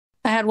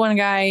had one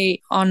guy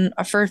on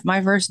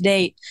my first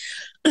date.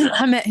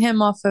 I met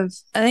him off of,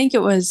 I think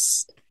it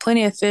was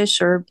Plenty of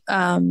Fish or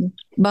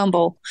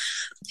Bumble.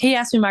 He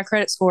asked me my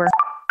credit score.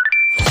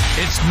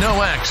 It's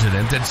no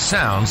accident it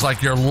sounds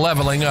like you're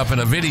leveling up in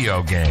a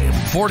video game.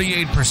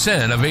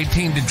 48% of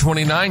 18 to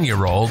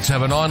 29-year-olds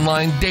have an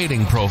online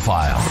dating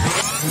profile.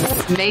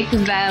 Make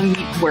them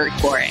work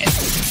for it.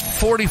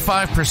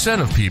 45%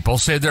 of people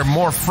say they're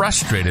more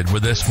frustrated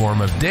with this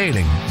form of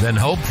dating than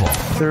hopeful.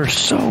 There are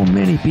so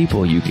many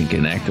people you can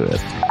connect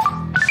with.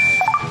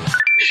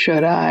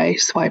 Should I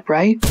swipe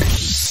right?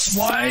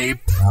 Swipe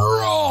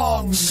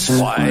wrong.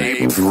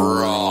 Swipe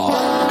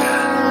wrong.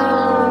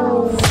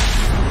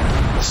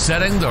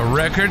 Setting the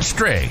record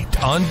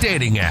straight on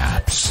dating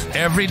apps.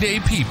 Everyday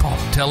people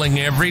telling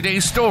everyday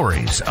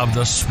stories of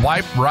the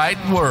swipe right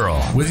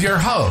world with your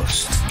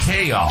host,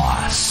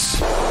 Chaos.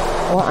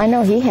 Well, I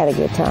know he had a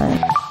good time.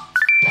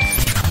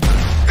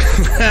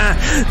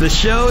 The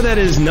show that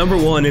is number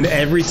one in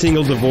every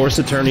single divorce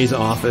attorney's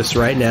office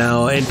right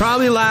now, and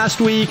probably last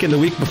week and the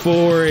week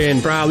before,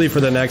 and probably for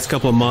the next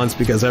couple of months,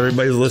 because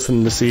everybody's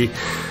listening to see,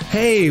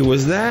 hey,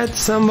 was that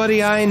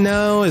somebody I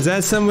know? Is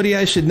that somebody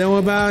I should know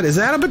about? Is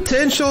that a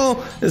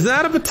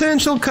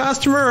potential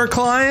customer or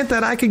client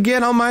that I could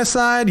get on my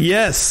side?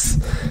 Yes.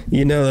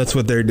 You know that's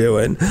what they're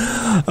doing.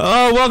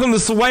 Oh, welcome to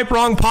Swipe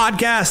Wrong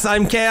Podcast.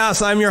 I'm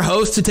Chaos. I'm your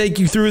host to take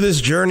you through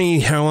this journey.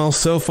 Well,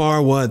 so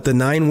far, the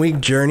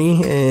 9-week journey?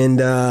 And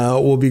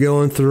we'll be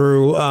going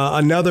through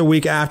another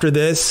week after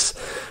this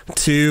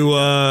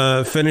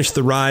to finish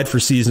the ride for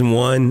season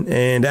 1.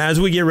 And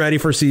as we get ready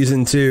for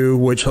season 2,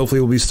 which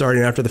hopefully will be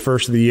starting after the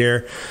first of the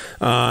year,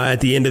 at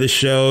the end of the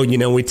show,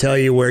 we tell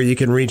you where you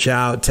can reach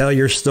out, tell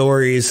your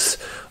stories,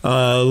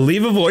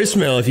 leave a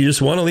voicemail. If you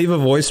just want to leave a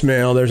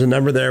voicemail, there's a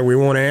number there we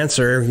won't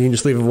answer. You can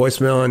just leave a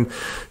voicemail and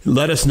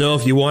let us know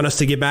if you want us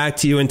to get back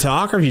to you and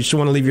talk, or if you just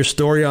want to leave your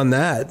story on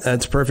that.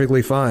 That's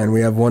perfectly fine.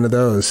 We have one of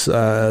those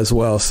as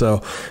well.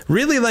 So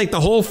really, the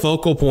whole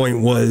focal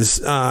point was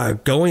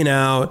going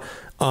out,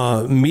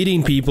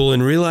 meeting people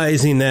and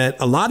realizing that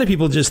a lot of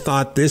people just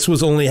thought this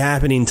was only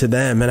happening to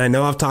them. And I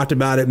know I've talked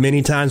about it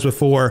many times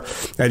before.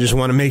 I just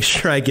want to make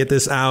sure I get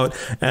this out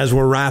as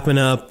we're wrapping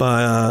up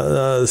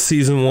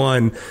season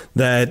 1,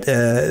 that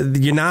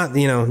you're not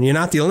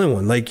the only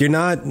one. You're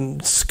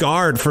not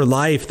scarred for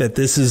life, that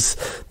this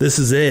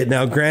is it.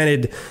 Now,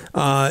 granted,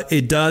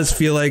 it does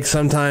feel like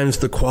sometimes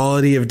the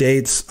quality of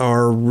dates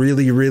are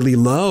really, really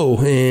low,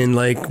 and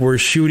we're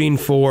shooting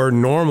for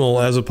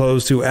normal as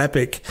opposed to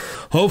epic.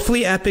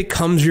 Hopefully epic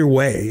comes your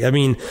way. I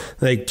mean,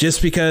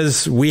 just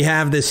because we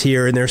have this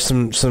here and there's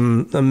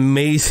some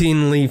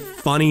amazingly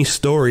funny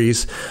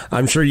stories,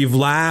 I'm sure you've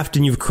laughed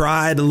and you've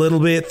cried a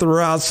little bit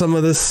throughout some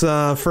of this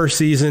first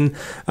season,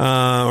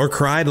 or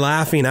cried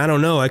laughing. I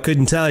don't know. I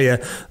couldn't tell you.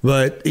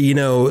 But,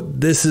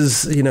 this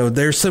is,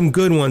 there's some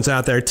good ones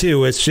out there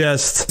too. It's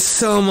just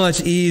so much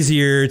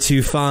easier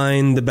to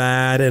find the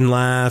bad and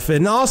laugh.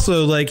 And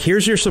also,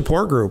 here's your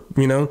support group.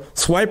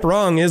 Swipe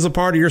Wrong is a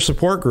part of your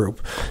support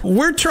group.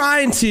 We're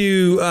trying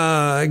to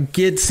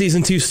get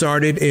season 2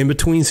 started, and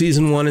between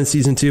season 1 and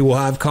season 2 we'll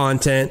have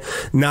content.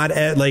 Not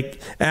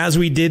as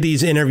we did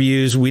these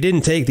interviews, we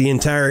didn't take the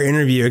entire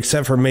interview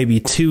except for maybe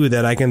 2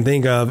 that I can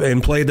think of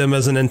and play them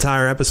as an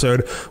entire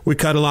episode. We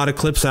cut a lot of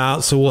clips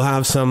out, so we'll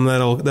have some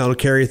that'll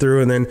carry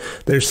through, and then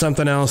there's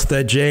something else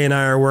that Jay and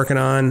I are working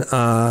on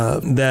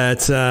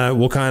that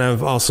will kind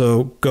of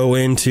also go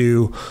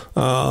into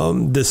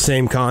the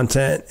same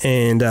content,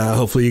 and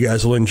hopefully you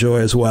guys will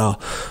enjoy as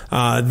well.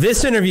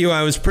 This interview,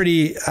 I was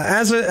pretty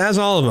as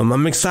all of them,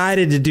 I'm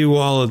excited to do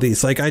all of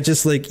these. I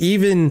just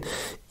even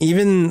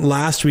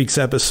last week's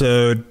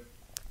episode,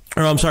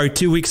 or I'm sorry,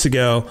 2 weeks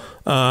ago,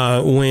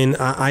 when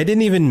I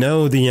didn't even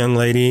know the young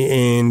lady,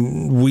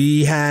 and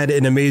we had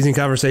an amazing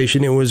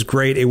conversation. It was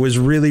great. It was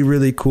really,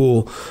 really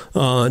cool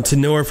to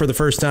know her for the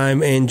first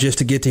time and just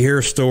to get to hear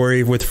her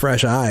story with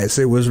fresh eyes.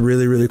 It was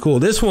really, really cool.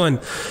 This one,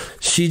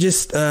 she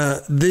just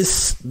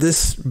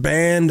this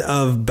band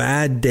of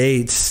bad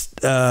dates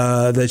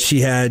that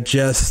she had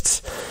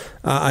just.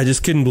 I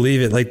just couldn't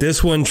believe it.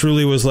 This one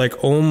truly was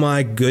oh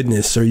my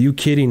goodness, are you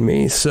kidding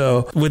me?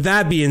 So with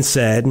that being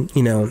said,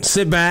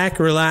 sit back,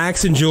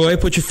 relax, enjoy,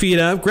 put your feet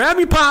up, grab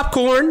your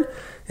popcorn.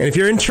 And if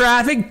you're in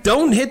traffic,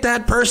 don't hit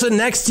that person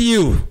next to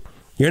you.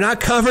 You're not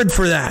covered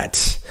for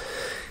that.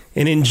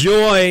 And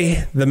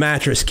enjoy the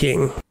Mattress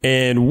King.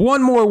 And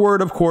one more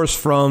word, of course,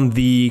 from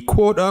the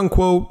quote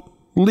unquote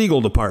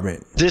legal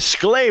department.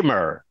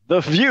 Disclaimer. The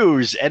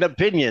views and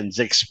opinions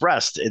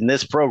expressed in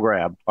this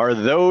program are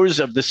those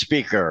of the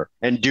speaker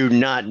and do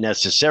not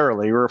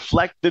necessarily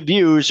reflect the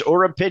views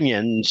or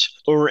opinions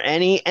or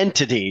any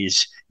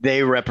entities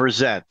they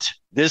represent.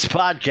 This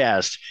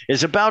podcast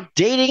is about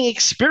dating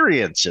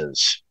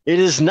experiences. It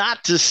is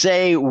not to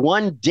say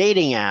one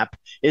dating app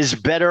is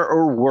better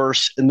or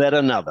worse than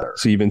another.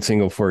 So you've been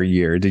single for a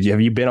year.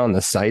 Have you been on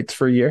the sites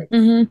for a year?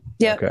 Mm-hmm.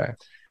 Yeah. Okay.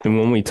 And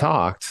when we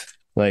talked,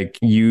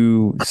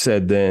 you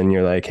said then,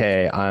 you're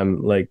hey,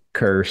 I'm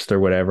cursed or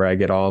whatever. I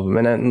get all of them.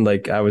 And then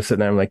I was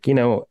sitting there,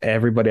 I'm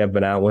everybody I've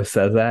been out with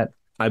says that.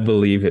 I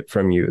believe it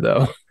from you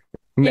though.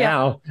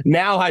 Now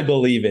I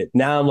believe it.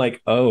 Now I'm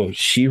like, oh,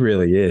 she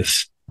really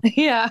is.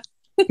 Yeah.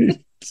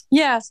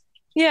 Yes.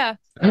 Yeah.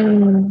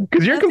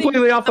 Because you're Nothing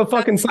completely off the comes out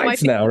fucking of sites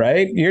swiping. now,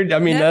 right? You're, I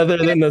mean, other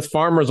Nothing than this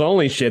farmers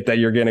only shit that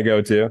you're gonna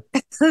go to.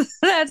 good.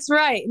 That's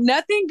right.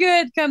 Nothing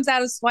good comes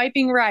out of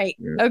swiping right.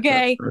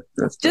 Okay.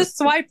 Just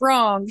swipe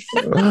wrong.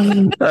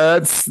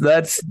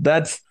 That's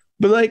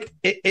but like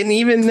and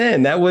even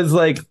then that was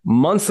like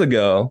months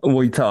ago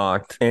we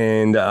talked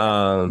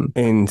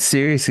and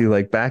seriously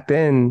like back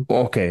then,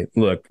 okay,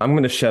 look, I'm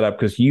gonna shut up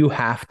because you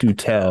have to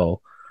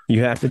tell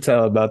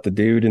about the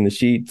dude in the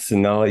sheets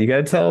and all. You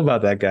gotta tell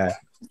about that guy.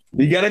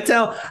 You gotta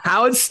tell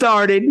how it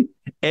started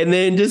and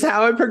then just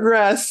how it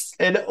progressed,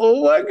 and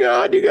oh my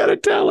god, you gotta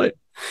tell it.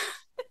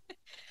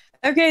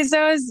 Okay, so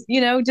I was,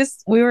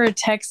 just we were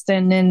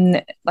texting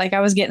and like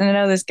I was getting to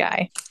know this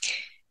guy.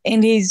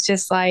 And he's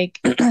just like,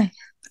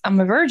 I'm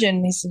a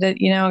virgin. He said,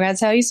 I gotta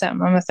tell you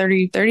something. I'm a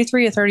 33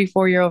 or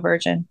 34-year-old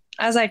virgin.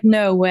 I was like,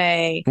 no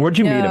way. Where'd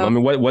you No. meet him? I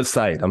mean, what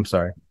site? I'm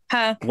sorry.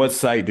 Huh? What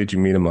site did you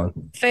meet him on?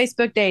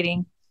 Facebook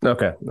dating.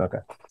 Okay.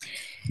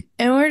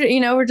 And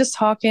we're just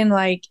talking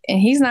like, and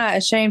he's not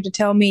ashamed to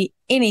tell me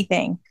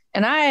anything.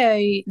 And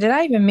did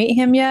I even meet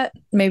him yet?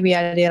 Maybe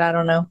I did. I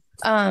don't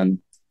know.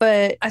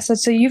 But I said,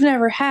 so you've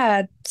never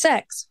had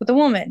sex with a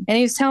woman? And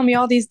he was telling me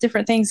all these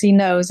different things he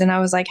knows. And I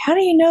was like, how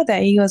do you know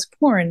that? He goes,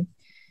 porn.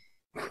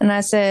 And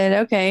I said,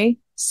 okay,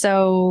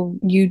 so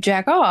you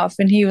jack off.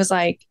 And he was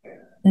like,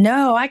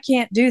 no, I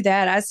can't do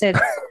that. I said,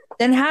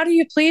 then how do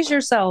you please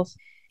yourself?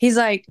 He's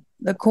like,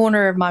 the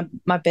corner of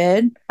my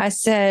bed. I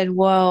said,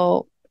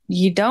 well,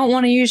 you don't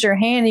want to use your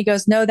hand. He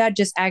goes, no, that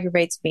just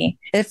aggravates me.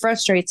 It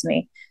frustrates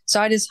me.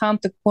 So I just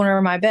humped the corner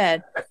of my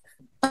bed.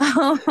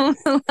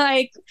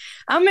 Like,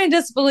 I'm in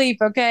disbelief.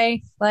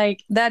 Okay,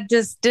 like that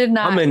just did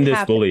not. I'm in happen.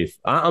 disbelief.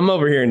 I'm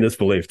over here in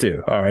disbelief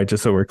too. All right,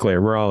 just so we're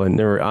clear, we're all in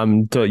there.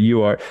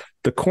 You are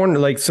the corner.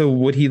 Like, so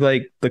would he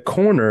like the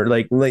corner?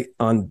 Like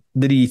on?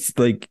 Did he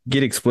like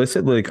get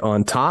explicit? Like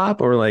on top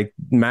or like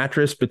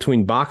mattress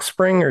between box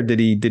spring? Or did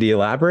he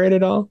elaborate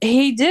at all?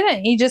 He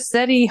didn't. He just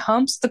said he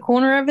humps the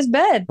corner of his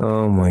bed.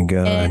 Oh my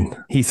god, And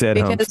he said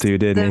humps too,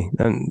 didn't he?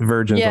 And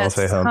virgins all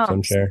say humps.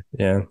 I'm sure.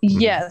 Yeah.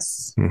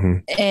 Yes. Mm-hmm.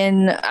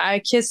 And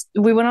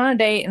we went on a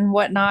date and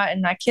whatnot,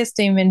 and I kissed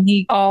him and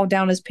he all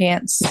down his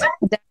pants.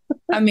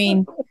 I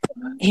mean,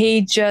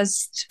 he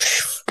just.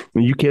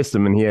 You kissed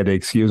him and he had to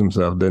excuse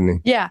himself, didn't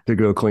he? Yeah. To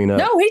go clean up.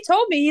 No, he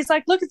told me. He's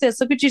like, look at this.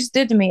 Look what you just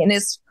did to me. And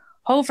his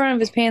whole front of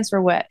his pants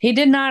were wet. He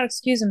did not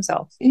excuse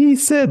himself. He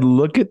said,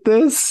 look at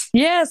this.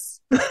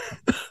 Yes.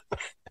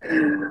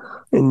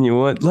 And you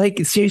want,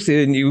 like,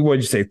 seriously, and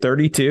what'd you say,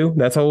 32?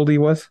 That's how old he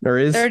was? Or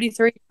is?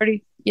 33,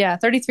 30. Yeah,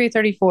 33,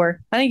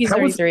 34. I think he's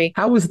 33.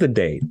 How was the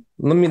date?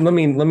 Let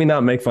me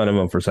not make fun of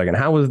him for a second.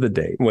 How was the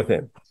date with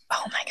him?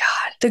 Oh my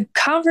God. The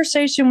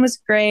conversation was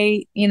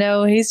great.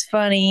 He's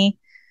funny.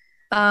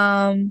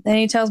 Then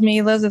he tells me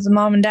he lives with his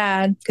mom and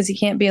dad because he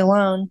can't be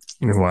alone.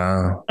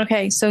 Wow.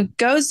 Okay, so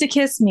goes to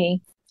kiss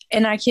me,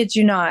 and I kid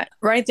you not,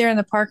 right there in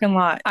the parking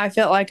lot, I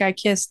felt like I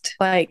kissed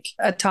like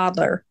a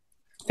toddler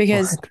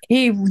because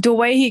the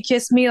way he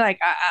kissed me, like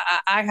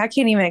I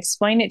can't even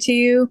explain it to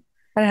you.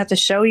 I'd have to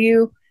show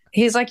you.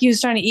 He's like he was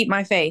trying to eat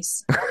my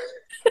face.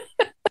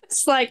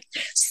 It's like,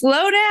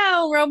 slow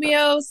down,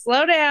 Romeo,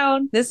 slow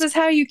down. This is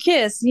how you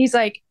kiss. And he's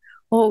like,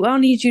 well, I'll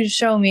need you to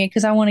show me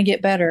because I want to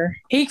get better.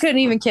 He couldn't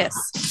even kiss.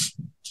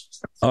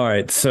 All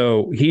right,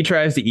 so he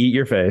tries to eat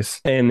your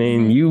face, and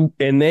then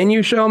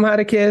you show him how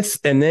to kiss,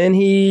 and then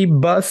he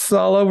busts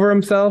all over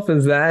himself.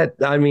 Is that?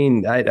 I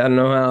mean, I don't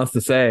know how else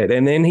to say it.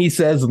 And then he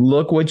says,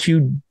 "Look what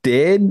you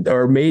did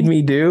or made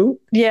me do."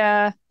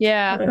 Yeah.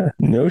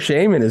 No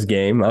shame in his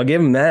game. I'll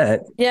give him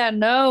that. Yeah,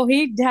 no,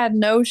 he had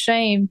no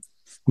shame.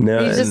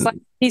 No, he's just like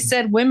he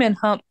said, women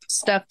hump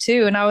stuff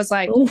too, and I was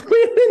like,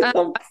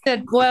 I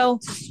said, well,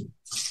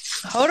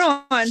 hold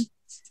on.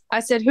 I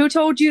said, who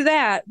told you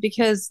that?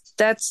 Because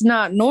that's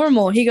not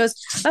normal. He goes,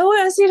 oh,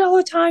 I see it all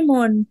the time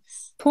on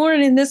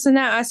porn and this and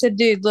that. I said,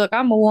 dude, look,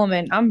 I'm a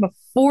woman. I'm a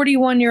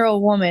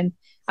 41-year-old woman.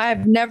 I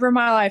have never in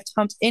my life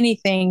humped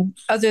anything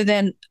other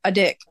than a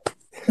dick.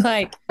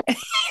 Like,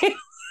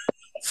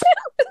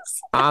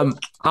 I'm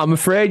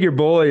afraid your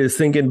boy is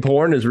thinking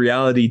porn is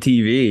reality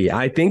TV.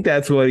 I think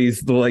that's what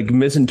he's like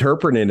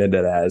misinterpreting it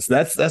as.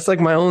 That's like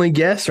my only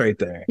guess right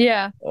there.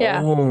 Yeah.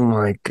 Oh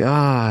my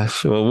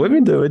gosh. Well,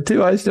 women do it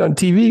too. I see it on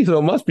TV, so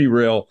it must be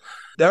real.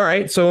 All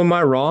right. So am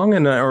I wrong?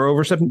 Or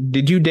over something?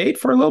 Did you date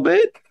for a little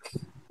bit?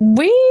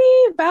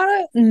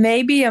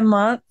 Maybe a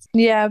month.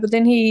 Yeah, but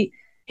then he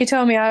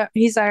told me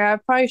he's like, I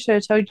probably should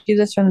have told you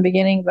this from the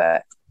beginning,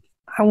 but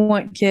I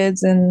want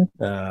kids and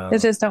it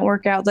just don't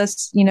work out.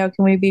 Can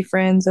we be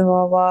friends and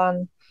blah, blah.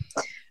 And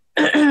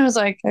I was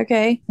like,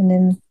 okay. And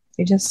then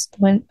we just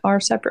went our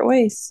separate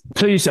ways.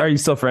 So are you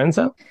still friends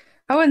though?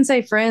 I wouldn't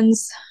say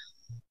friends,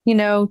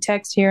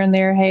 text here and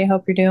there. Hey,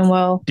 hope you're doing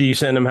well. Do you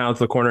send him how's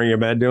the corner of your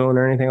bed doing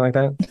or anything like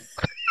that?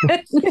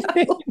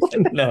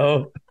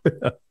 No.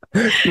 No.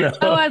 No.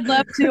 Oh, I'd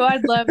love to.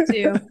 I'd love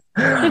to.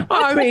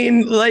 I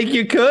mean, like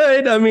you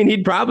could. I mean,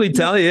 he'd probably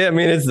tell you. I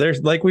mean,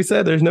 there's like we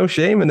said, there's no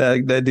shame in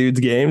that dude's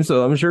game.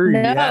 So I'm sure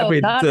he'd be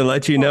happy to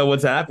let you know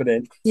what's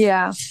happening.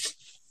 Yeah.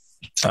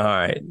 All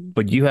right,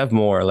 but you have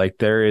more. Like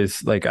there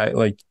is, like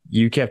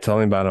you kept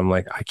telling me about him.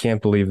 Like I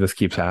can't believe this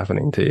keeps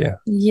happening to you.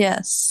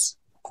 Yes.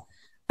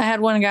 I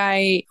had one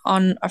guy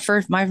on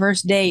my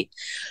first date.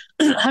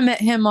 I met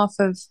him off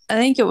of, I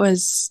think it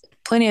was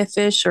Plenty of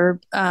Fish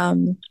or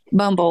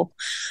Bumble.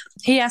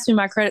 He asked me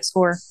my credit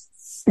score.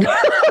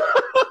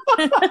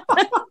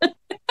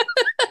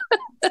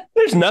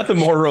 There's nothing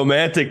more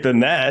romantic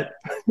than that.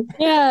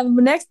 Yeah.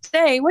 Next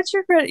day, what's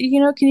your credit?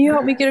 Can you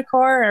help me get a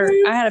car? Or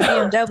I had a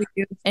BMW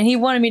and he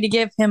wanted me to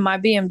give him my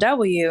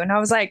BMW. And I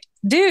was like,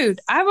 dude,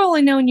 I've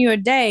only known you a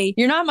day.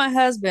 You're not my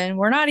husband.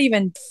 We're not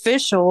even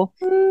official.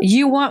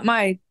 You want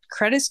my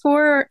credit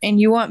score and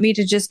you want me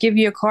to just give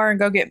you a car and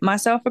go get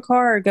myself a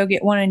car or go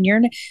get one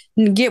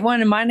get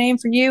one in my name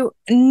for you?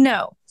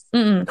 No.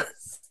 Mm-mm.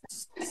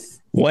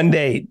 One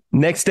date.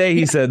 Next day,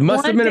 he said,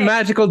 must have been a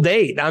magical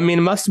date. I mean,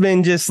 it must have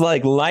been just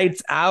like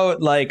lights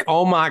out, like,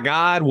 oh my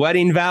God,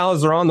 wedding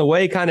vows are on the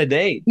way kind of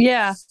date.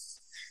 Yeah,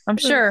 I'm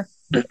sure.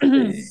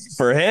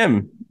 For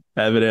him,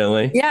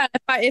 evidently. Yeah,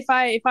 if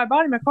I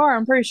bought him a car,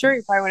 I'm pretty sure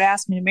he probably would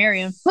ask me to marry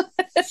him.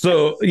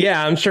 So,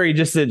 yeah, I'm sure he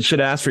just should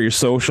ask for your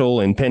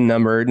social and PIN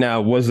number. Now,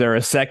 was there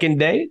a second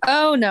date?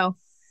 Oh, no.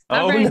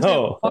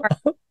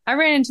 I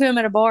ran into him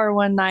at a bar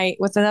one night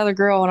with another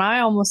girl, and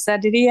I almost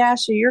said, did he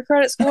ask you your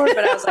credit score? But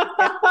I was like,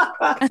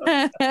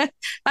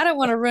 I don't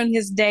want to ruin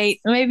his date.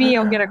 Maybe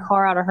he'll get a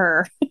car out of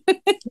her.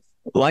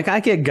 Like, I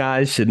get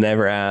guys should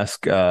never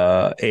ask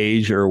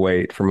age or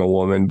weight from a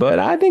woman, but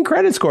I think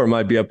credit score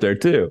might be up there,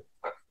 too.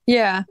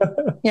 Yeah.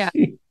 Yeah.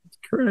 Jesus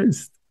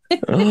Christ.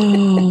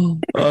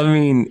 I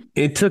mean,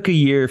 it took a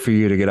year for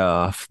you to get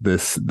off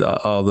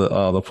all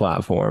the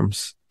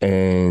platforms.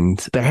 And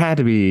there had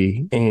to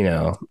be,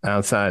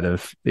 outside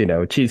of,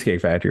 Cheesecake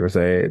Factory would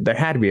say, there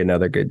had to be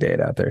another good date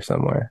out there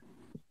somewhere.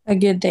 A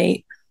good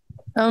date.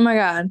 Oh my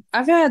God.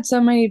 I've had so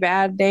many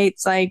bad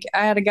dates. Like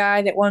I had a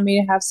guy that wanted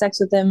me to have sex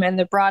with him in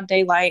the broad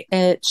daylight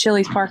at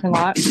Chili's parking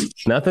lot.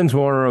 Nothing's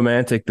more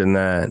romantic than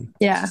that.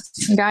 Yeah.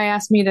 A guy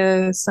asked me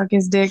to suck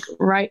his dick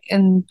right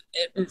in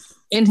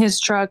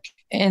his truck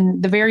in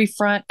the very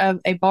front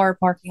of a bar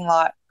parking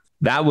lot.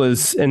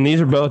 And these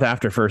are both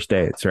after first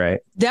dates, right?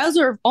 Those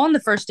are on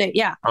the first date,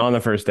 yeah. On the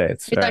first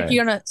dates. He's like,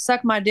 you're going to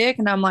suck my dick?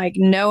 And I'm like,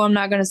 no, I'm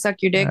not going to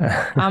suck your dick.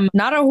 I'm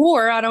not a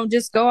whore. I don't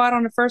just go out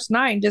on the first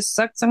night and just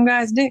suck some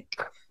guy's dick.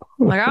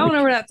 Like, I don't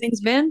know where that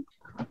thing's been.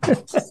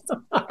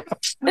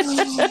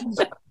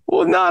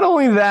 Well, not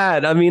only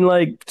that, I mean,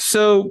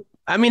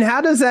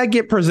 how does that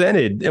get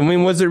presented? I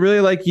mean, was it really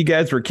like you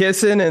guys were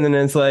kissing and then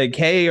it's like,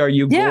 hey, are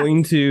you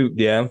going to,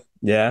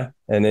 yeah.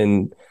 And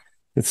then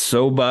it's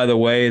so, by the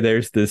way,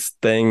 there's this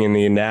thing in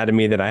the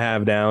anatomy that I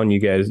have down.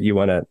 You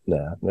want to,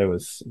 there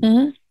was.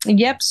 Mm-hmm.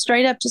 Yep.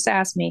 Straight up. Just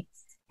ask me.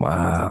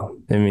 Wow.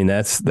 I mean,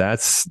 that's,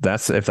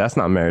 if that's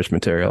not marriage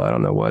material, I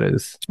don't know what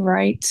is.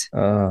 Right.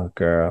 Oh,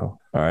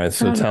 girl. All right.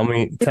 So tell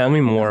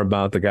me more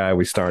about the guy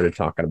we started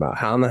talking about.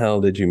 How in the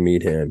hell did you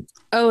meet him?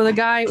 Oh, the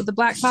guy with the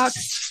black cock?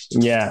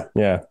 Yeah.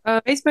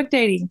 Facebook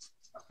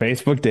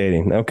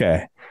dating.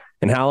 Okay.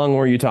 And how long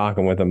were you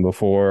talking with him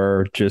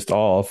before just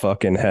all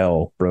fucking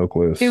hell broke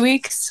loose? 2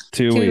 weeks.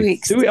 2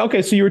 weeks.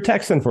 Okay, so you were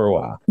texting for a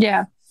while.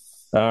 Yeah.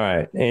 All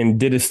right. And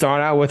did it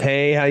start out with,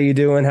 hey, how you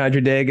doing? How'd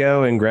your day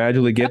go? And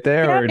gradually get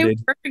there? Yeah, he was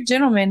a perfect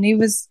gentleman. He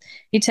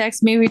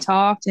texted me, we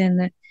talked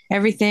and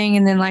everything.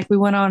 And then we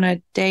went on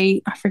a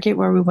date. I forget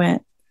where we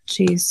went.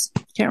 Jeez,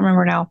 can't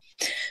remember now.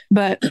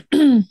 But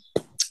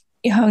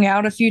he hung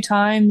out a few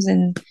times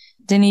and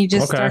then he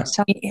just starts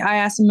telling me. I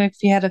asked him if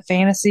he had a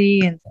fantasy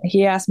and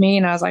he asked me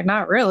and I was like,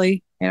 not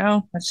really.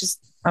 It's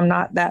just, I'm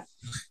not that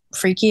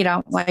freaky. I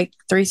don't like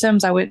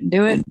threesomes. I wouldn't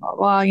do it. Blah,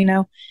 blah,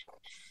 And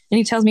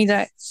he tells me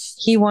that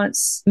he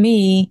wants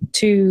me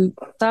to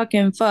suck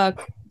and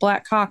fuck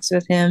black cocks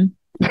with him.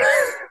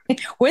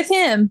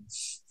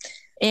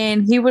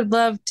 And he would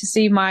love to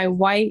see my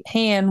white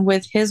hand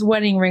with his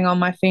wedding ring on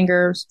my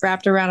finger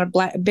wrapped around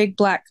a big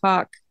black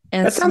cock.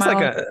 And that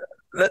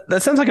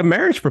sounds like a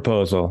marriage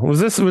proposal. Was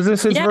this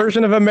his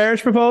version of a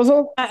marriage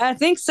proposal? I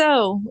think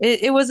so.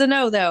 It was a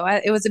no, though.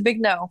 It was a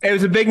big no. It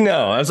was a big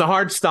no. It was a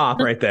hard stop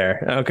right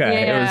there.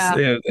 Okay.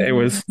 Yeah. It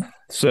was.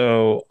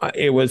 So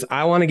it was,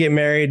 I want to get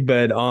married,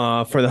 but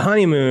for the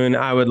honeymoon,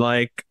 I would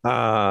like,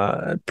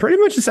 pretty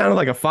much it sounded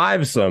like a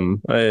fivesome.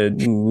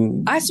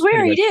 I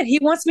swear he did. He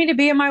wants me to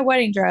be in my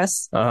wedding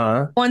dress.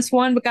 Wants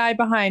one guy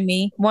behind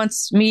me,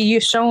 wants me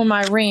showing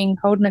my ring,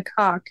 holding a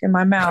cock in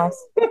my mouth.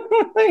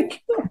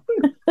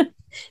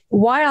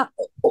 Why?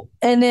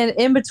 And then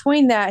in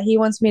between that, he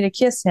wants me to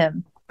kiss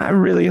him. I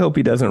really hope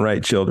he doesn't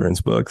write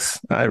children's books.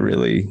 I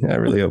really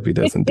hope he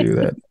doesn't do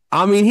that.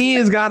 I mean, he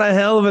has got a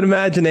hell of an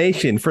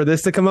imagination for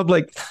this to come up.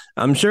 Like,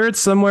 I'm sure it's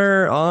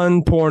somewhere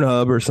on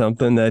Pornhub or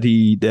something that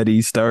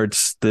he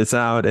starts this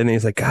out, and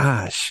he's like,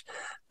 "Gosh,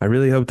 I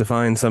really hope to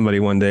find somebody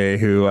one day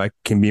who I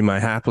can be my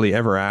happily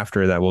ever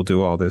after that will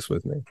do all this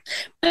with me.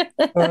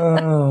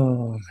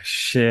 Oh,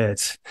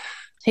 shit.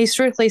 He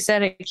strictly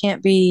said it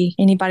can't be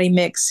anybody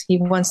mix. He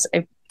wants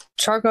a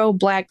charcoal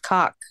black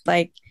cock,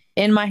 like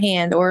in my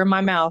hand or in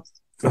my mouth.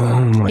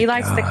 Oh my He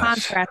likes the gosh.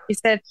 contrast. He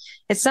said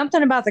it's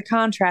something about the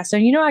contrast.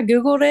 And I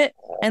Googled it,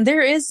 and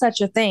there is such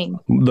a thing.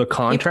 The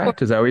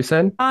contract? Is that what you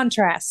said?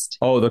 Contrast.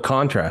 Oh, the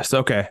contrast.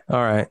 Okay.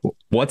 All right.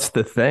 What's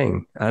the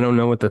thing? I don't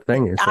know what the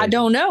thing is. I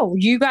don't know.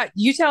 You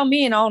tell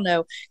me and I'll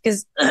know.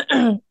 Because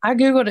I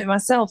Googled it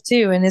myself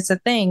too, and it's a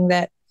thing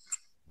that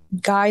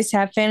guys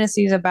have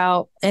fantasies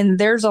about. And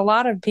there's a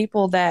lot of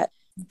people that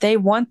they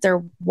want their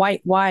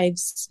white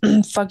wives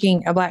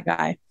fucking a black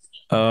guy.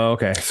 Oh,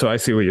 okay. So I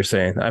see what you're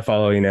saying. I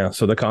follow you now.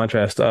 So the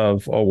contrast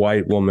of a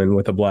white woman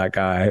with a black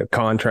guy,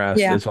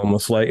 contrast is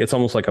almost like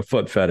a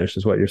foot fetish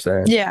is what you're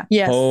saying. Yeah.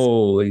 Yes.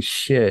 Holy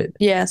shit.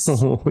 Yes.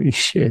 Holy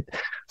shit.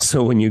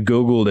 So when you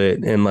Googled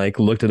it and like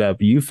looked it up,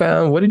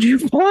 what did you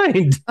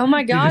find? Oh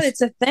my God, it's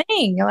a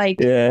thing.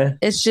 Like, yeah,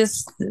 it's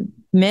just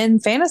men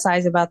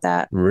fantasize about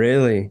that.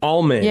 Really?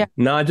 All men, yeah.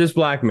 Not just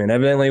black men,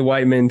 evidently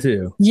white men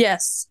too.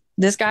 Yes.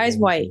 This guy's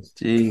white.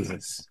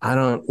 Jesus. I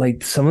don't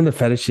like some of the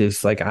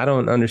fetishes. Like, I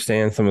don't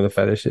understand some of the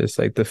fetishes,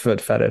 like the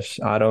foot fetish.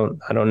 I don't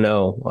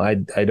know. I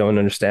don't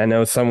understand. I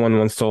know someone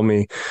once told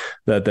me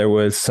that there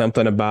was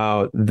something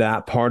about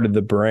that part of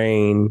the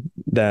brain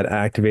that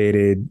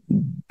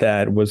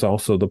was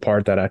also the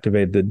part that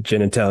activated the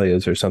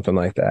genitalias or something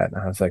like that.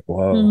 And I was like,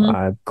 whoa,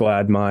 I'm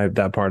glad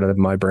that part of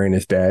my brain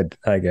is dead,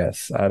 I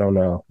guess. I don't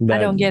know. I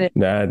don't get it.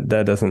 That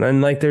doesn't.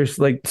 And like,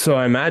 so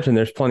I imagine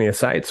there's plenty of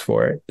sites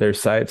for it. There's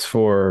sites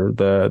for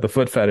the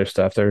foot fetish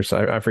stuff. There's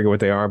I forget what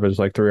they are, but there's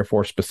like 3 or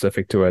 4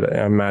 specific to it.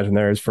 I imagine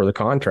there is for the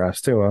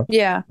contrast too, huh?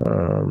 Yeah.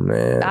 Oh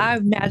man. I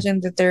imagine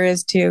that there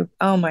is too.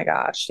 Oh my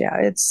gosh.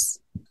 Yeah.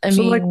 I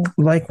mean,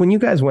 like when you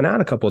guys went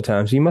out a couple of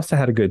times, you must have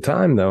had a good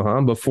time though,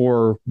 huh?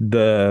 Before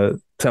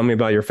tell me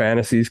about your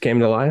fantasies came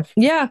to life.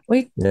 Yeah.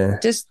 We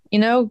just,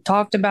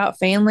 talked about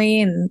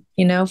family and,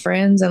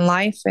 friends and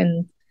life,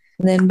 and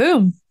then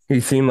boom.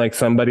 You seem like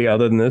somebody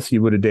other than this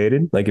you would have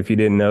dated, like if you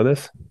didn't know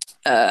this.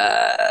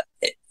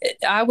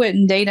 I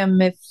wouldn't date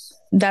them if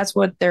that's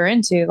what they're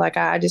into. Like,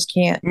 I just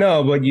can't.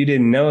 No, but you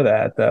didn't know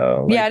that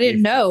though. Yeah, I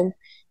didn't know.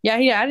 Yeah,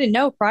 I didn't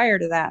know prior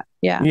to that.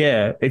 Yeah.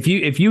 Yeah. If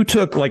you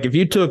took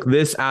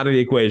this out of the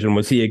equation,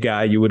 was he a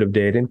guy you would have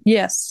dated?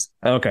 Yes.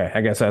 Okay,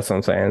 I guess that's what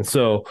I'm saying.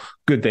 So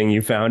good thing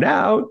you found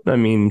out. I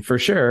mean, for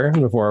sure,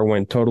 before I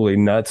went totally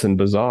nuts and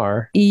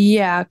bizarre.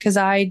 Yeah, because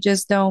I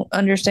just don't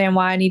understand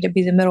why I need to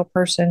be the middle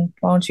person.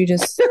 Why don't you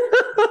just suck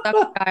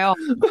the guy off?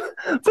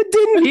 But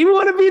didn't he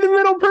want to be the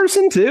middle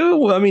person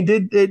too? I mean,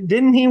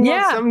 didn't he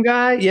want some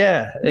guy?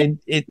 Yeah.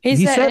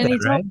 He said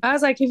that, right? I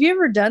was like, have you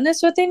ever done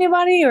this with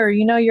anybody, or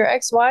your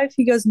ex-wife?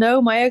 He goes,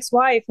 no, my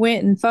ex-wife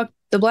went and fucked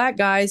the black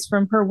guys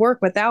from her work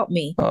without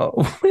me. Oh,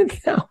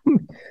 without me.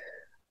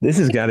 This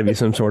has got to be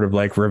some sort of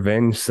like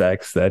revenge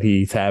sex that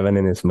he's having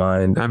in his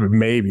mind. I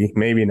mean,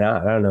 maybe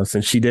not. I don't know.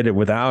 Since she did it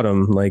without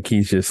him, like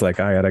he's just like,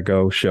 I got to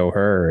go show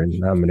her and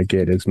I'm going to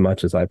get as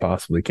much as I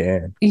possibly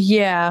can.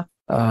 Yeah.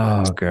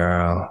 Oh,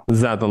 girl. Was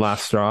that the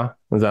last straw?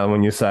 Was that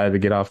when you decided to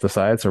get off the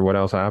sites, or what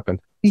else happened?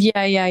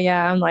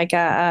 Yeah. I'm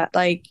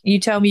like, you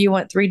tell me you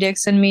want 3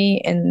 dicks in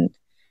me, and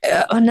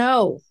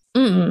no.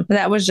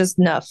 That was just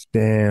enough.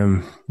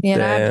 Damn. Yeah,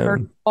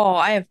 damn.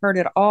 I have heard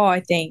it all, I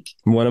think.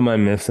 What am I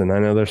missing? I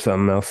know there's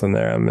something else in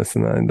there I'm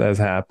missing that's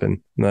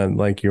happened. That,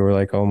 like, you were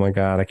like, oh my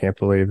God, I can't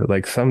believe it.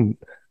 Like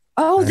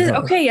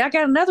okay, I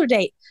got another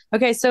date.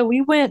 Okay, so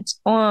we went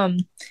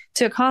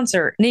to a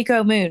concert,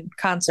 Nico Moon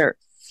concert.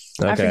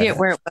 Okay. I forget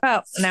where,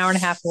 about an hour and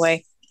a half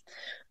away.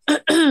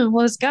 Well,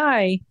 this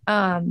guy,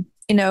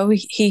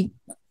 he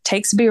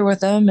takes beer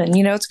with him, and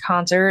it's a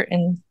concert,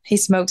 and he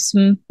smokes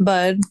some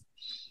bud.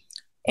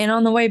 And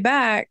on the way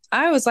back,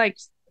 I was like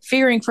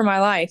fearing for my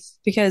life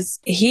because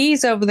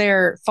he's over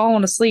there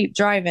falling asleep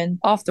driving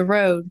off the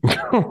road.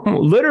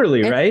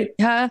 Literally, right?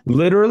 Huh?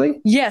 Literally?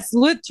 Yes,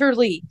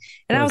 literally.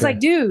 And I was like,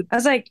 dude,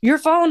 you're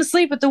falling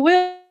asleep at the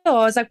wheel. I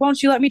was like, why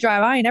don't you let me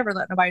drive? I ain't never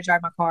let nobody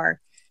drive my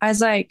car. I was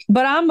like,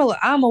 but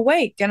I'm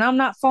awake and I'm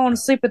not falling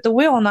asleep at the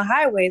wheel on the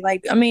highway.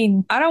 Like, I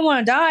mean, I don't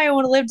want to die. I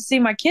want to live to see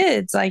my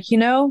kids,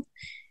 And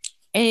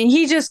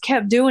he just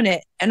kept doing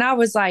it. And I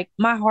was like,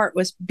 my heart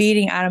was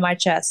beating out of my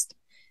chest.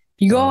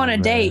 You go on a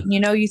date, and,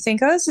 you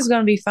think, oh, this is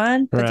going to be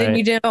fun. But then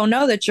you don't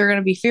know that you're going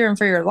to be fearing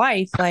for your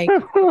life. Like,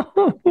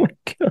 oh my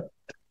God.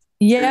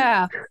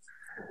 Yeah.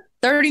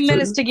 30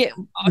 minutes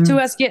to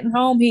us getting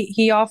home,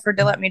 he offered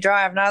to let me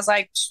drive. And I was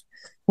like,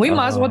 we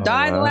might as well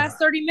die in the last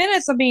 30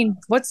 minutes. I mean,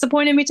 what's the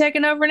point of me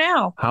taking over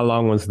now? How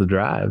long was the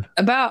drive?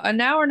 About an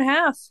hour and a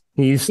half.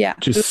 He's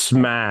just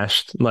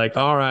smashed. Like,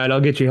 all right,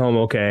 I'll get you home.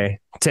 Okay.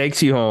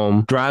 Takes you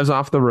home, drives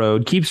off the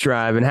road, keeps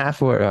driving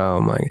halfway. Oh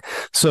my.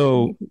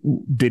 So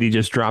did he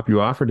just drop you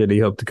off, or did he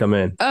hope to come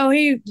in? Oh,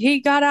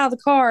 he got out of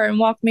the car and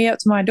walked me up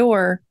to my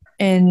door,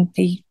 and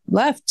he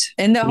left.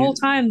 And the whole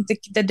time,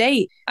 the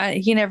date,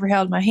 he never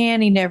held my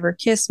hand. He never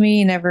kissed me.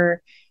 He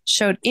never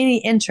showed any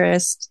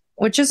interest,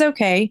 which is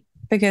okay.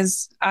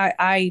 because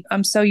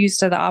I'm so used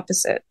to the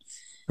opposite.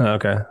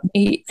 Okay.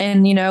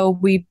 And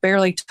we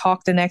barely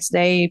talked the next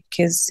day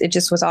because it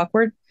just was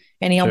awkward,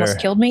 and he almost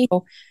killed me.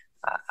 So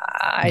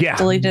I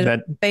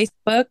deleted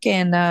Facebook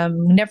and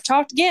never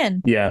talked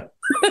again. Yeah.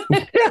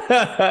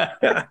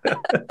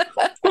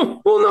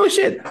 Well, no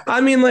shit.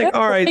 I mean, like,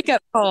 all right.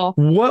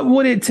 What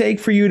would it take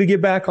for you to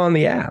get back on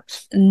the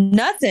apps?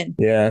 Nothing.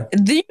 Yeah.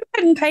 You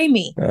couldn't pay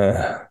me.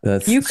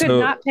 You could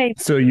not pay me.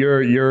 So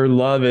your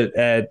love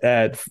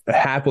at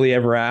happily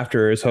ever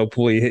after is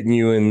hopefully hitting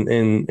you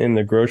in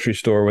the grocery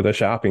store with a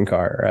shopping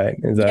cart, right?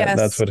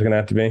 That's what it's gonna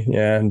have to be?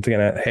 Yeah. It's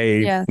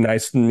gonna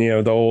nice,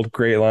 the old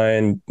Great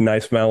Lion,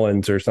 nice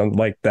melons or something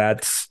like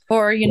that.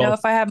 Or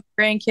if I have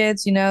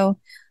grandkids,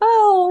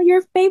 oh,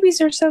 your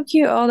babies are so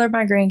cute. Oh, they're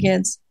my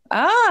grandkids.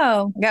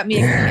 Oh, I got me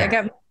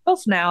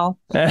MILF now.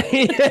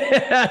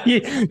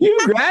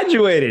 You've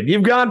graduated.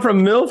 You've gone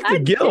from MILF to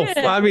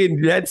GILF. I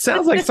mean, that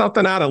sounds like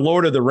something out of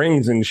Lord of the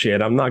Rings and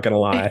shit. I'm not going to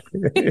lie.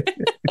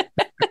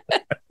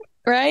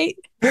 Right?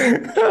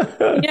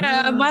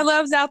 Yeah, my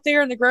love's out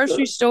there in the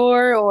grocery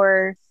store,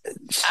 or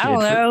I don't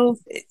know,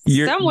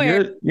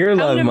 somewhere. Your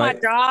love my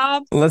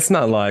job. Let's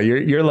not lie.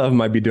 Your love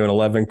might be doing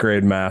 11th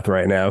grade math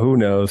right now. Who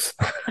knows?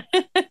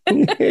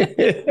 You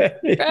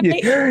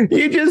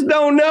just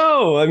don't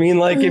know. I mean,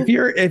 like if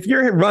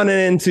you're running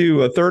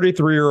into a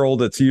 33-year-old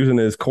that's using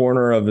his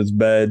corner of his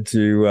bed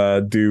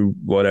to do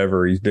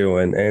whatever he's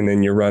doing, and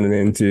then you're running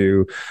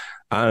into,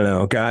 I don't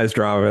know, guys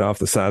driving off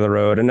the side of the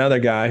road, another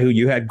guy who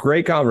you had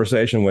great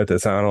conversation with, it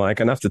sounded like,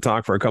 enough to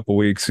talk for a couple of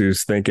weeks,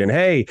 who's thinking,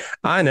 hey,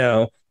 I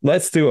know,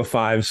 let's do a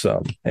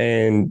 5-some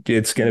and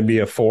it's going to be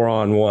a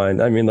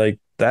 4-on-1. I mean, like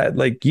that,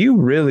 like you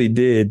really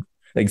did,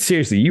 like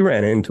seriously, you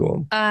ran into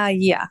him.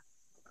 Yeah.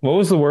 What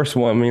was the worst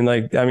one? I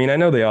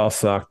know they all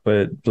sucked,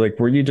 but like,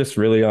 were you just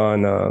really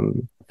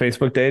on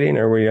Facebook dating,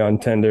 or were you on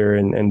Tinder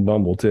and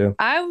Bumble too?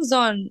 I was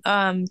on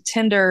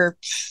Tinder.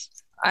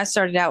 I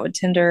started out with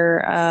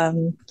Tinder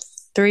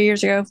 4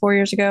 years ago.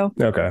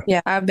 Okay.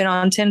 Yeah, I've been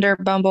on Tinder,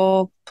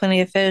 Bumble,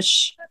 Plenty of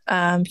Fish,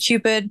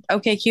 Cupid,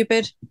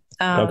 Cupid,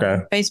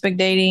 okay. Facebook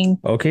dating.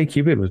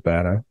 Cupid was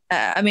bad, huh?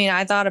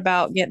 I thought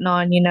about getting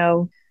on,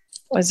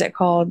 what's it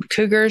called?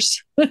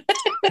 Cougars. But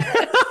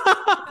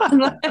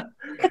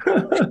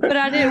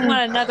I didn't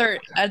want another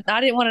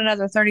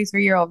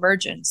 33-year-old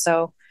virgin.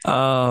 So.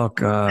 Oh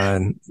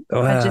God.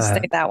 I just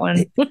stayed that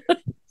one.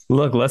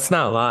 Look, let's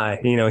not lie.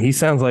 He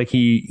sounds like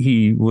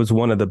he was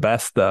one of the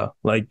best, though.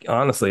 Like,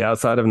 honestly,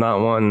 outside of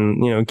not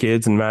wanting,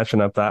 kids and matching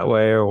up that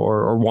way,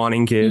 or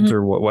wanting kids,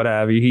 or what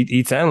have you,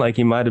 he sounded like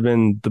he might have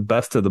been the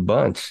best of the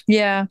bunch.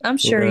 Yeah, I'm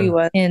sure he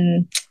was.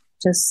 And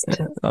just,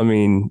 I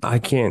mean, I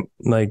can't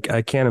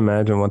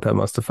imagine what that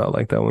must have felt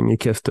like, though, when you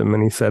kissed him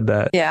and he said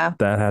that. Yeah,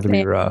 that had to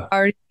be rough.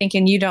 Already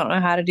thinking you don't know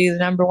how to do the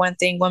number one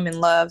thing women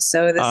love,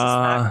 so this is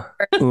not.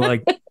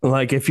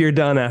 like if you're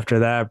done after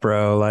that,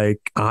 bro,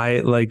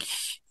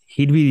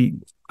 he'd be,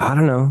 I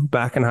don't know,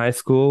 back in high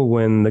school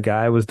when the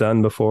guy was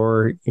done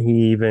before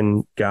he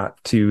even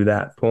got to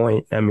that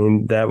point. I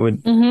mean, that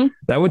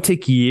would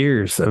take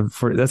years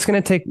that's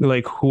going to take,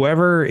 like,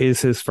 whoever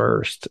is his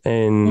first,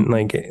 and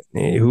like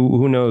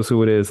who knows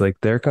who it is, like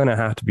they're going to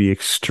have to be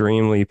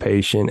extremely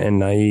patient and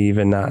naive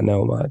and not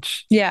know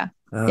much. Yeah.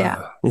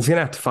 He's going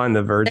to have to find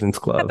the Virgin's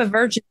Club. Have a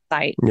virgin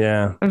site.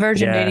 Yeah. A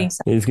virgin dating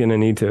site. He's going to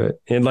need to.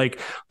 And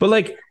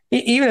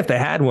even if they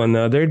had one,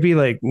 though, there'd be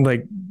like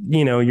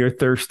your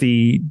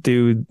thirsty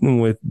dude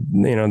with,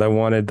 that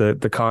wanted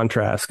the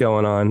contrast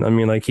going on. I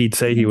mean, like he'd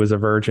say he was a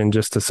virgin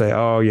just to say,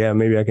 oh yeah,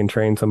 maybe I can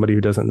train somebody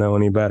who doesn't know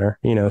any better,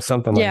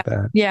 something like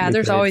that. Yeah.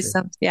 There's always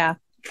something. Yeah.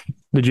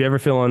 Did you ever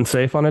feel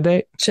unsafe on a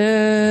date?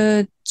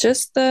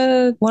 Just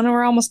the one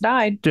where I almost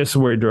died. Just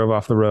where he drove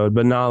off the road,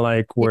 but not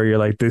like where you're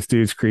like, this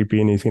dude's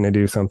creepy and he's going to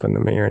do something to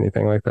me or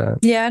anything like that.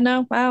 Yeah,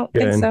 no, I don't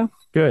think so.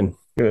 Good.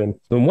 Then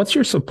what's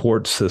your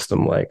support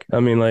system like? I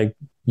mean, like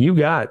do you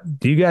got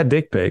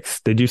dick pics?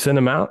 Did you send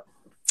them out?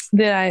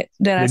 Did I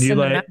send them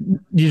out?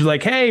 You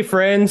like, hey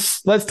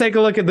friends, let's take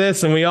a look at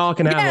this and we all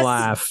can have a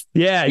laugh.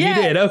 Yeah, yes.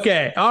 You did.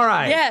 Okay. All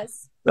right.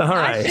 Yes. All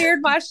right.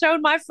 I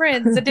showed my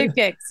friends the dick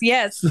pics.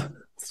 Yes.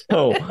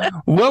 So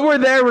what were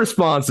their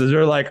responses?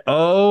 They're like,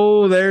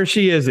 oh, there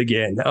she is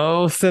again.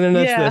 Oh, sending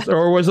us this.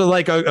 Or was it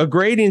like a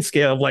grading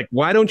scale of like,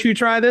 why don't you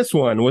try this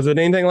one? Was it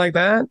anything like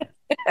that?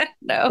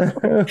 No.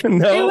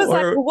 No. It was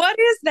like, what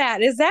is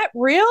that? Is that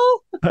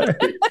real?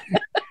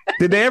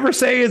 Did they ever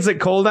say, is it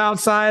cold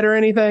outside or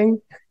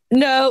anything?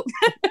 No.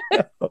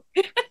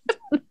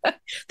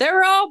 They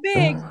were all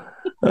big.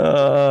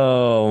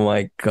 Oh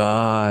my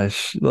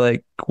gosh.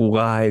 Like,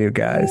 why do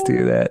guys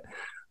do that?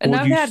 And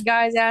I've had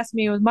guys ask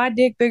me, was my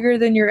dick bigger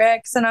than your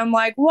ex? And I'm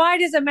like, why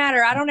does it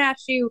matter? I don't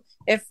ask you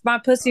if my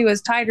pussy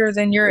was tighter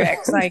than your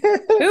ex. Like,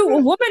 a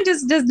woman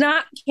just does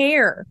not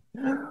care.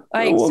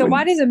 Like, so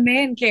why does a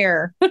man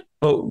care?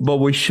 But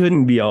we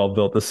shouldn't be all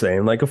built the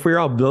same. Like, if we were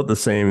all built the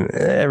same,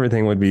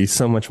 everything would be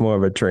so much more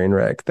of a train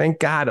wreck. Thank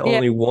God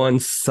only one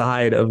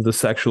side of the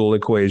sexual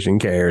equation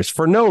cares.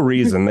 For no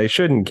reason. They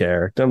shouldn't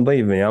care. Don't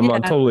believe me. I'm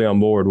totally on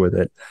board with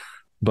it.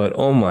 But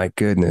oh my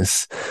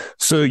goodness.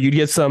 So you'd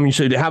get some,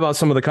 how about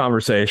some of the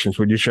conversations?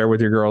 Would you share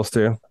with your girls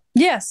too?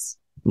 Yes.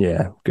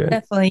 Yeah, good.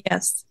 Definitely,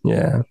 yes.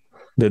 Yeah.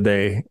 Do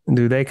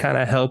they kind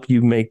of help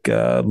you make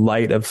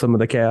light of some of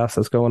the chaos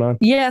that's going on?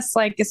 Yes,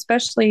 like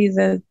especially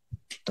the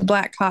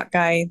black cock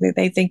guy.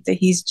 They think that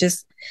he's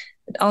just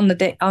on the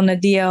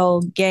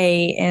DL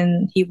gay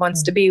and he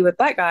wants to be with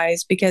black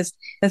guys, because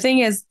the thing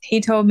is, he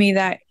told me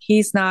that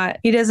he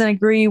doesn't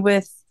agree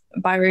with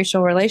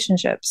biracial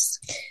relationships.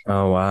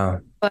 Oh, wow.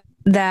 But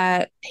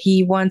that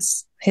he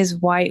wants his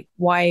white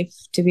wife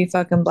to be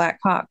fucking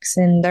black cocks.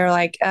 And they're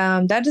like,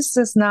 that just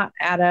does not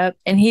add up.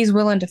 And he's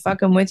willing to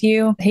fuck him with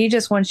you. He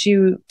just wants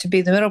you to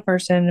be the middle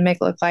person and make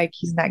it look like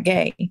he's not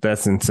gay.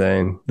 That's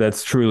insane.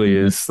 That's truly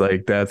is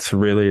like, that's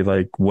really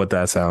like what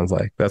that sounds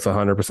like. That's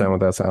 100%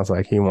 what that sounds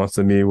like. He wants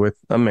to be with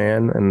a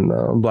man, and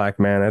a black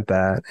man at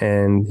that.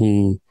 And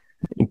he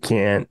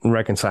can't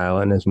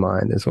reconcile in his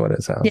mind is what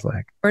it sounds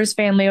like. Or his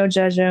family will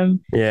judge him.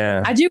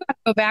 Yeah. I do have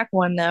to go back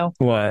one though.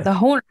 What?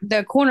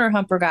 The corner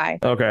humper guy.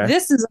 Okay.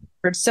 This is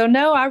awkward. So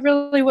no, I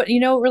really what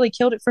really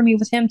killed it for me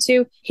with him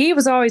too. He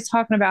was always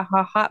talking about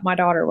how hot my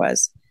daughter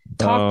was.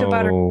 Talked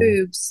about her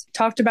boobs.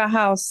 Talked about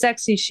how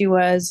sexy she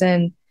was,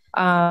 and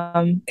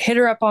hit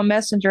her up on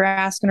Messenger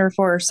asking her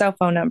for her cell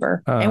phone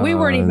number. And we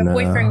weren't even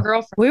boyfriend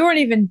girlfriend. We weren't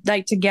even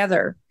like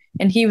together.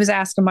 And he was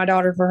asking my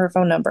daughter for her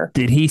phone number.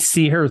 Did he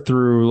see her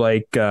through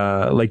like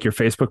your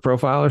Facebook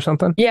profile or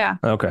something? Yeah.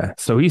 Okay.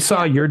 So he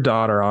saw your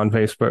daughter on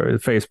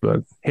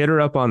Facebook, hit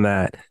her up on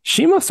that.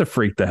 She must have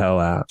freaked the hell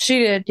out. She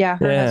did. Yeah.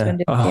 Her husband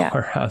did. Oh, yeah.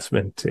 Her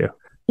husband too.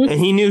 And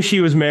he knew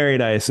she was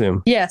married, I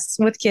assume. Yes,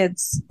 with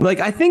kids. Like,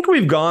 I think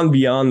we've gone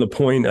beyond the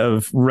point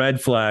of red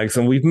flags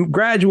and we've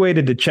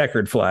graduated to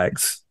checkered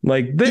flags.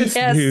 Like this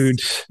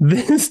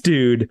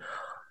dude.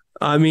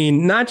 I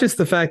mean, not just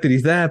the fact that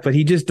he's that, but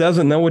he just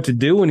doesn't know what to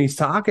do when he's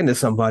talking to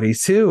somebody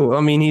too. I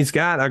mean, he's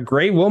got a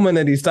great woman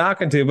that he's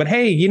talking to, but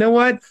hey, you know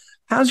what?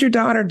 How's your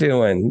daughter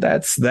doing?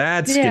 That's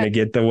going to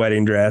get the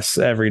wedding dress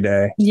every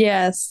day.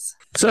 Yes.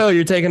 So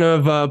you're taking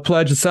a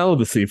pledge of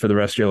celibacy for the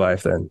rest of your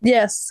life then?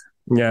 Yes.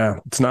 Yeah.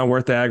 It's not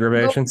worth the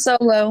aggravation. Going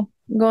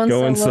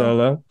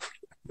solo.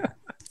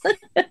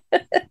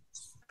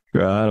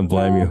 Girl, I don't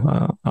blame you.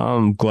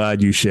 I'm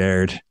glad you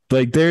shared.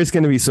 Like, there's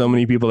going to be so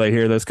many people that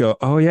hear this go,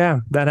 oh,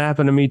 yeah, that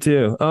happened to me,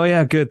 too. Oh,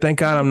 yeah, good. Thank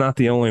God I'm not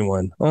the only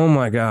one. Oh,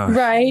 my God.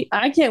 Right.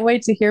 I can't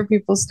wait to hear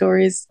people's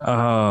stories.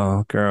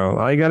 Oh, girl.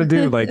 All you got to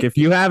do, like, if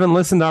you haven't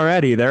listened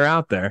already, they're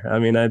out there. I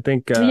mean, I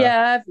think.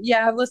 I've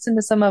listened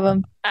to some of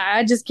them.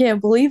 I just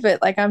can't believe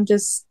it. Like, I'm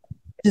just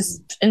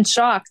in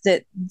shock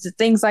that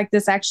things like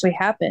this actually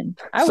happen.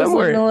 I was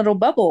in a little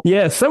bubble.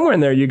 Yeah, somewhere in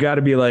there, you got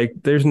to be like,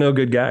 there's no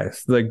good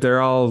guys. Like,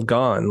 they're all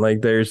gone.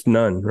 Like, there's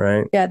none,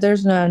 right? Yeah,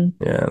 there's none.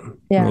 Yeah.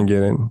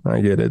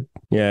 I get it.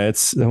 Yeah,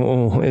 it's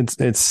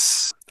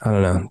I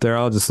don't know. They're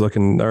all just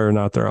looking, or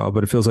not they're all,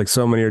 but it feels like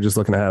so many are just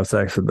looking to have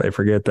sex that they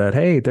forget that,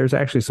 hey, there's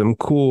actually some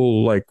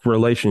cool like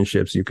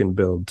relationships you can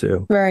build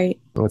too. Right.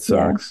 That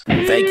sucks.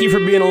 Yeah. Thank you for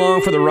being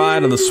along for the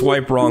ride on the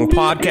Swipe Wrong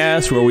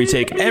podcast, where we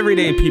take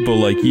everyday people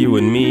like you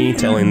and me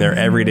telling their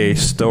everyday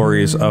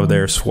stories of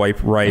their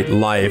swipe right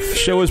life.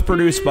 Show is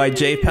produced by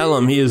Jay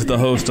Pelham. He is the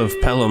host of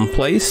Pelham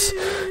Place.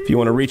 If you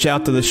want to reach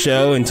out to the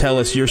show and tell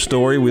us your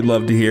story, we'd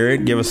love to hear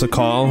it. Give us a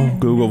call.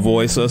 Google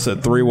Voice us at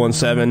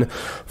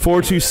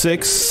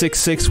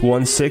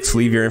 317-426-6616.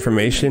 Leave your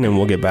information and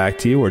we'll get back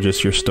to you, or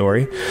just your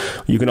story.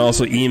 You can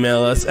also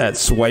email us at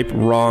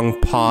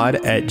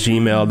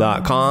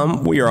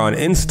swipewrongpod@gmail.com. We are on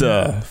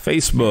Insta,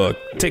 Facebook,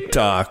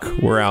 TikTok.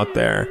 We're out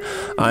there.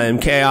 I am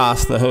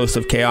Chaos, the host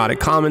of Chaotic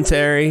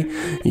Commentary.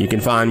 You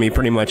can find me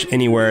pretty much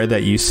anywhere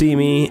that you see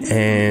me.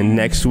 And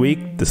next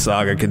week, the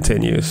saga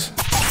continues.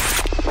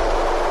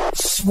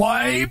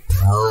 Swipe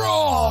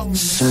wrong.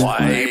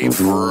 Swipe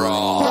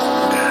wrong.